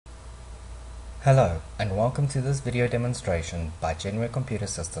Hello and welcome to this video demonstration by Genware Computer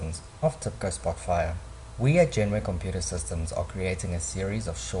Systems of Tibco Spotfire. We at Genware Computer Systems are creating a series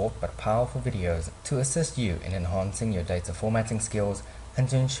of short but powerful videos to assist you in enhancing your data formatting skills and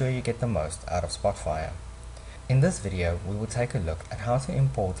to ensure you get the most out of Spotfire. In this video, we will take a look at how to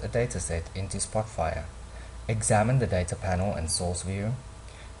import a dataset into Spotfire, examine the data panel and source view,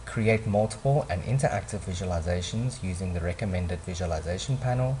 create multiple and interactive visualizations using the recommended visualization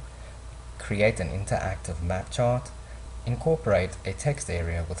panel, create an interactive map chart, incorporate a text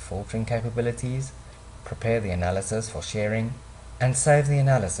area with filtering capabilities, prepare the analysis for sharing, and save the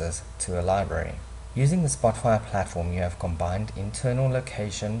analysis to a library. Using the Spotfire platform, you have combined internal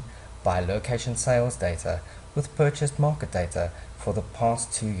location by location sales data with purchased market data for the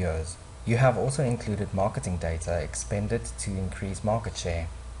past 2 years. You have also included marketing data expended to increase market share.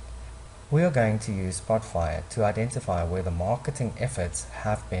 We are going to use Spotfire to identify where the marketing efforts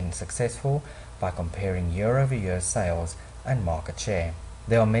have been successful by comparing year-over-year sales and market share.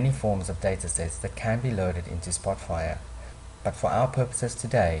 There are many forms of datasets that can be loaded into Spotfire, but for our purposes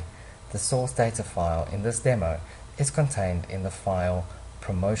today, the source data file in this demo is contained in the file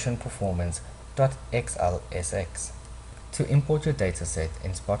promotionperformance.xlsx. To import your dataset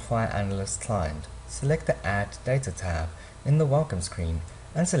in Spotfire Analyst client, select the Add Data tab in the Welcome screen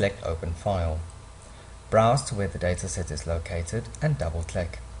and select Open File. Browse to where the dataset is located and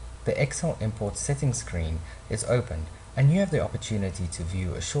double-click. The Excel import settings screen is opened and you have the opportunity to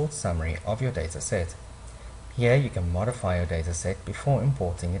view a short summary of your dataset. Here you can modify your dataset before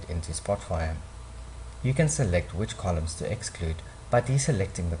importing it into Spotfire. You can select which columns to exclude by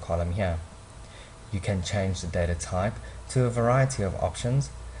deselecting the column here. You can change the data type to a variety of options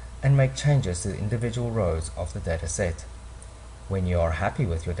and make changes to the individual rows of the dataset. When you are happy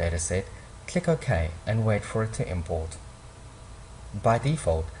with your dataset, click OK and wait for it to import. By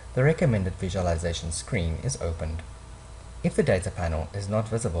default, the recommended visualization screen is opened. If the data panel is not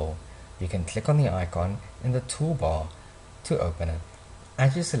visible, you can click on the icon in the toolbar to open it.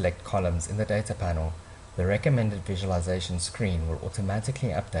 As you select columns in the data panel, the recommended visualization screen will automatically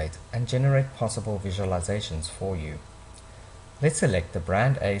update and generate possible visualizations for you. Let's select the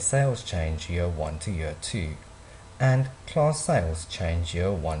Brand A sales change year 1 to year 2. and class sales change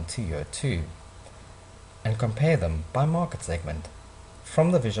year 1 to year 2, and compare them by market segment.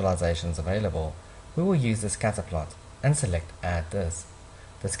 From the visualizations available, we will use the scatter plot and select Add This.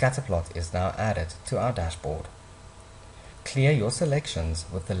 The scatter plot is now added to our dashboard. Clear your selections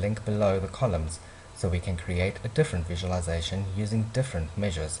with the link below the columns so we can create a different visualization using different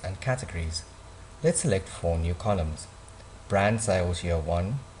measures and categories. Let's select 4 new columns: Brand Sales Year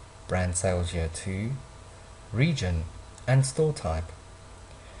 1, Brand Sales Year 2, Region, and Store Type.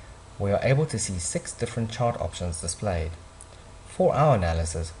 We are able to see 6 different chart options displayed. For our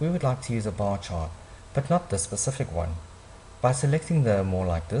analysis, we would like to use a bar chart, but not this specific one. By selecting the More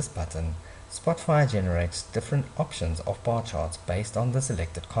Like This button, Spotfire generates different options of bar charts based on the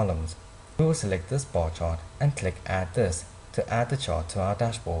selected columns. We will select this bar chart and click Add This to add the chart to our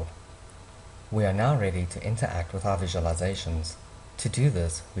dashboard. We are now ready to interact with our visualizations. To do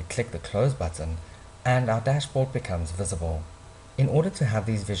this, we click the Close button and our dashboard becomes visible. In order to have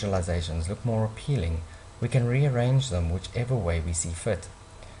these visualizations look more appealing, we can rearrange them whichever way we see fit.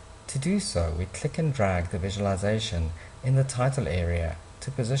 To do so, we click and drag the visualization in the title area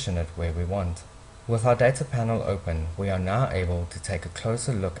to position it where we want. With our data panel open, we are now able to take a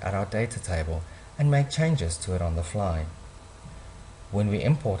closer look at our data table and make changes to it on the fly. When we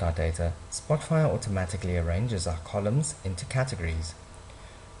import our data, Spotfire automatically arranges our columns into categories.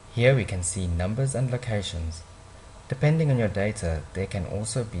 Here we can see numbers and locations. Depending on your data, there can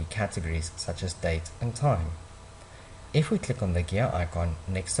also be categories such as date and time. If we click on the gear icon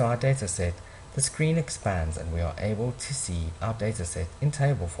next to our dataset, the screen expands and we are able to see our dataset in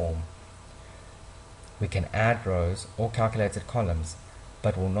table form. We can add rows or calculated columns,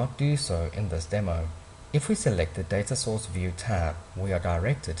 but will not do so in this demo. If we select the Data Source View tab, we are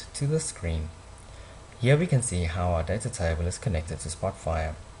directed to this screen. Here we can see how our data table is connected to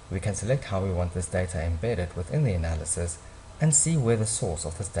Spotfire. We can select how we want this data embedded within the analysis and see where the source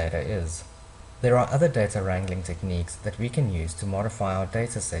of this data is. There are other data wrangling techniques that we can use to modify our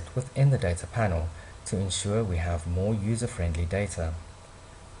dataset within the data panel to ensure we have more user-friendly data.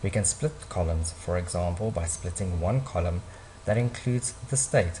 We can split columns, for example, by splitting one column that includes the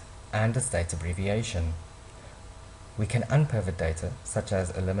state and its date abbreviation. We can unpivot data, such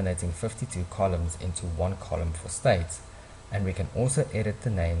as eliminating 52 columns into one column for states, and we can also edit the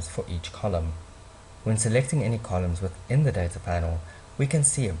names for each column. When selecting any columns within the data panel, we can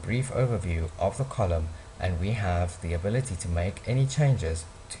see a brief overview of the column and we have the ability to make any changes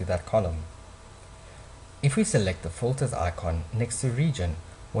to that column. If we select the filters icon next to region,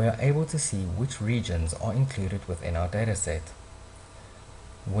 we are able to see which regions are included within our dataset.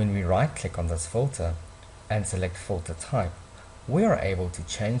 When we right-click on this filter and select filter type, we are able to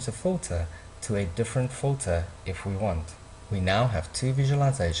change the filter to a different filter if we want. We now have two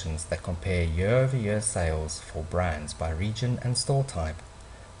visualizations that compare year-over-year sales for brands by region and store type.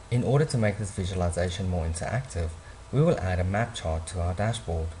 In order to make this visualization more interactive, we will add a map chart to our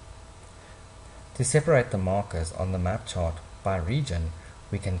dashboard. To separate the markers on the map chart by region,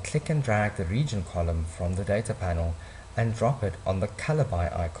 we can click and drag the region column from the data panel and drop it on the color by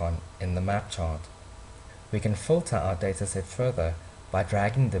icon in the map chart. We can filter our dataset further by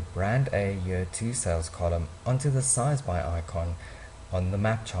dragging the Brand A Year 2 sales column onto the size by icon on the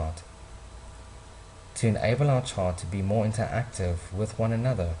map chart. To enable our chart to be more interactive with one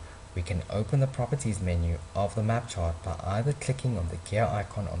another, we can open the Properties menu of the map chart by either clicking on the gear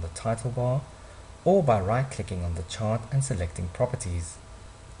icon on the title bar or by right-clicking on the chart and selecting Properties.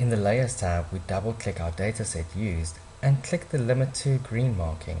 In the Layers tab, we double-click our dataset used and click the Limit to Green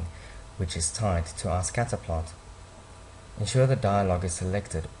marking, which is tied to our scatter plot. Ensure the dialog is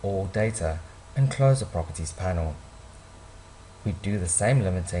selected All Data and close the Properties panel. We do the same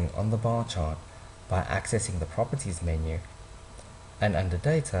limiting on the bar chart by accessing the Properties menu and under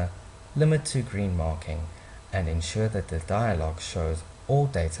Data, Limit to Green marking and ensure that the dialog shows All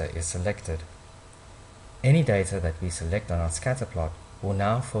Data is selected. Any data that we select on our scatter plot will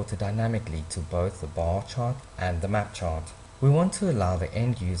now filter dynamically to both the bar chart and the map chart. We want to allow the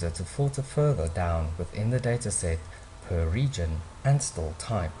end user to filter further down within the dataset per region and store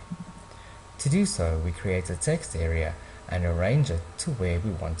type. To do so, we create a text area and arrange it to where we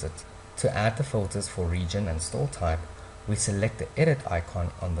want it. To add the filters for region and store type, we select the edit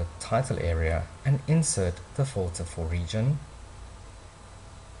icon on the title area and insert the filter for region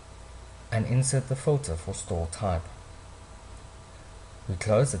and insert the filter for store type. We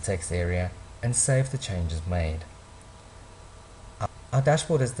close the text area and save the changes made. Our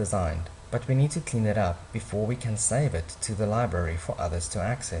dashboard is designed, but we need to clean it up before we can save it to the library for others to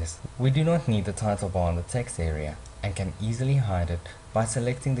access. We do not need the title bar in the text area and can easily hide it by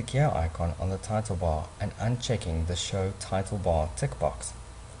selecting the gear icon on the title bar and unchecking the Show Title Bar tick box.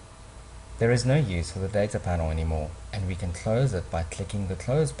 There is no use for the data panel anymore, and we can close it by clicking the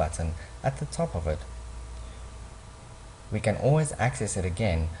Close button at the top of it. We can always access it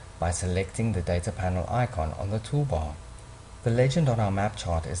again by selecting the data panel icon on the toolbar. The legend on our map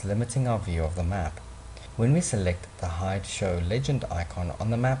chart is limiting our view of the map. When we select the Hide Show Legend icon on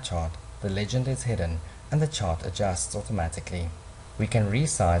the map chart, the legend is hidden and the chart adjusts automatically. We can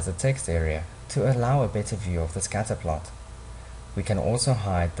resize the text area to allow a better view of the scatter plot. We can also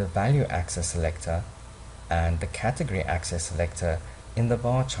hide the Value Axis selector and the Category Axis selector in the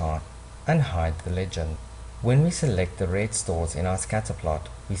bar chart and hide the legend. When we select the red stores in our scatter plot,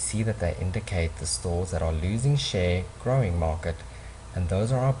 we see that they indicate the stores that are losing share, growing market, and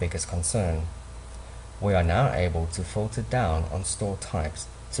those are our biggest concern. We are now able to filter down on store types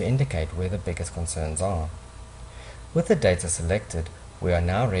to indicate where the biggest concerns are. With the data selected, we are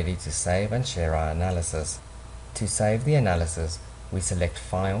now ready to save and share our analysis. To save the analysis, we select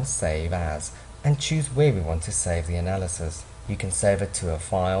File, Save As, and choose where we want to save the analysis. You can save it to a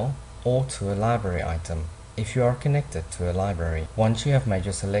file or to a library item if you are connected to a library. Once you have made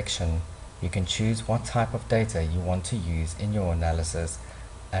your selection, you can choose what type of data you want to use in your analysis,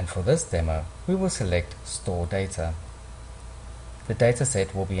 and for this demo, we will select Store Data. The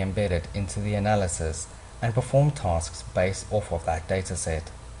dataset will be embedded into the analysis and perform tasks based off of that dataset.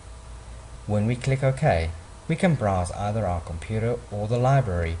 When we click OK, we can browse either our computer or the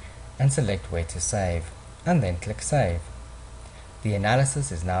library and select where to save, and then click Save. The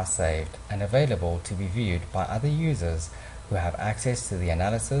analysis is now saved and available to be viewed by other users who have access to the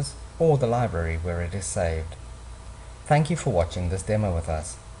analysis or the library where it is saved. Thank you for watching this demo with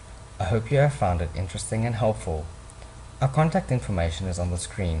us. I hope you have found it interesting and helpful. Our contact information is on the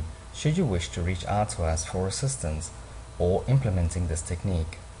screen should you wish to reach out to us for assistance or implementing this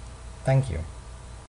technique. Thank you.